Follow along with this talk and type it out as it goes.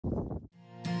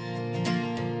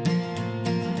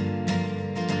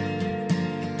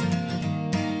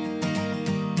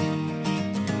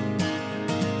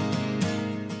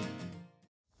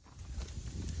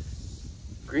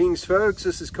Greetings folks,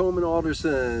 this is Coleman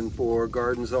Alderson for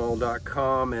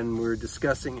GardensAll.com, and we're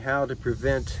discussing how to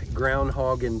prevent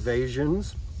groundhog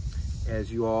invasions.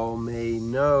 As you all may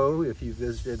know, if you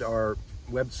visited our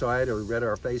website or read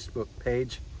our Facebook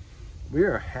page, we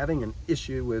are having an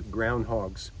issue with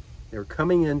groundhogs. They're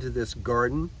coming into this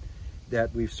garden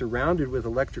that we've surrounded with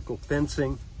electrical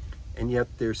fencing, and yet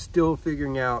they're still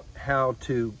figuring out how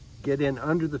to get in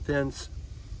under the fence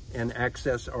and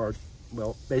access our,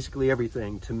 well, basically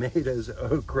everything: tomatoes,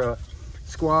 okra,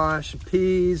 squash,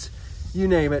 peas, you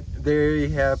name it. They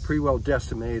have pretty well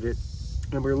decimated.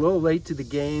 And we're a little late to the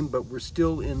game, but we're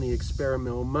still in the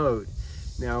experimental mode.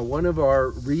 Now, one of our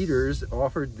readers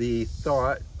offered the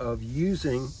thought of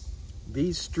using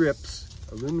these strips,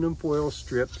 aluminum foil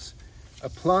strips,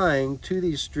 applying to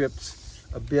these strips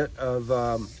a bit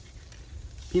of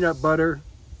peanut butter,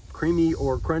 creamy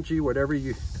or crunchy, whatever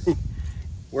you think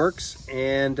works,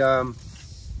 and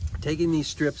taking these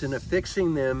strips and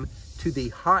affixing them to the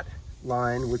hot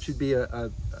line, which would be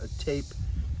a tape.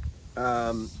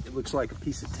 It looks like a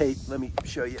piece of tape. Let me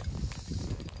show you.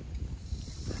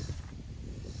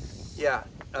 Yeah,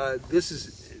 this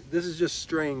is just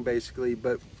string basically,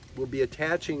 but we'll be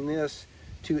attaching this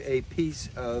to a piece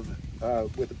of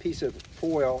with a piece of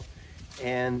foil,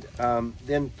 and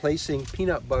then placing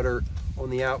peanut butter on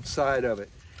the outside of it.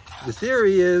 The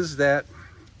theory is that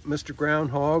Mr.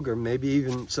 Groundhog, or maybe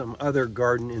even some other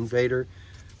garden invader,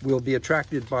 will be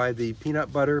attracted by the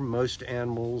peanut butter. Most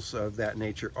animals of that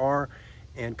nature are,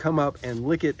 and come up and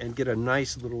lick it and get a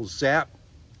nice little zap,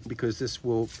 because this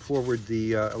will forward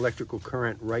the electrical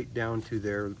current right down to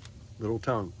their little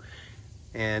tongue.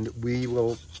 And we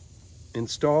will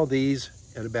install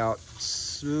these at about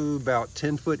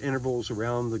 10-foot intervals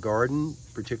around the garden,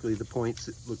 particularly the points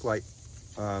that look like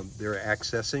they're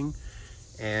accessing,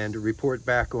 and report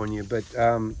back on you. But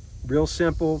real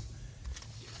simple.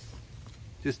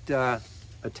 Just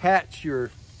attach your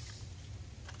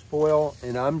foil,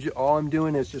 and all I'm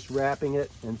doing is just wrapping it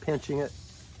and pinching it.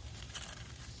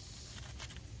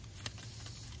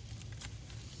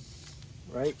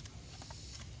 Right?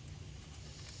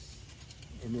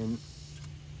 And then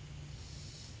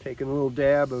taking a little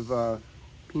dab of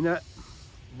peanut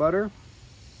butter.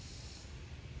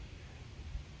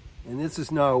 And this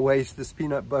is not a waste. This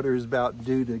peanut butter is about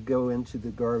due to go into the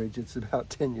garbage. It's about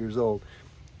 10 years old.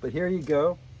 But here you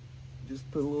go. Just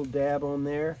put a little dab on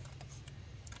there,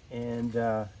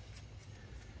 and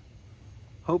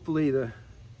hopefully the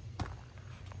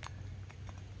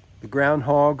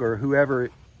groundhog or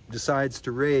whoever decides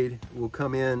to raid will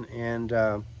come in and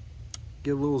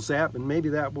get a little zap, and maybe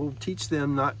that will teach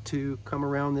them not to come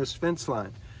around this fence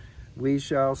line. We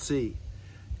shall see.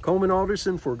 Coleman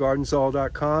Alderson for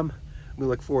GardensAll.com. We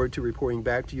look forward to reporting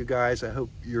back to you guys. I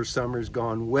hope your summer's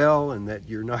gone well and that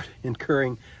you're not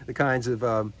incurring the kinds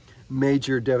of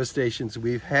major devastations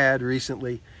we've had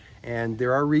recently. And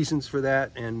there are reasons for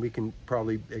that, and we can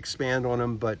probably expand on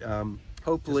them, but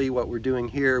hopefully what we're doing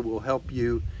here will help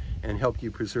you and help you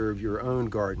preserve your own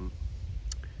garden.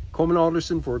 Coleman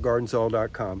Alderson for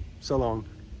GardensAll.com. So long.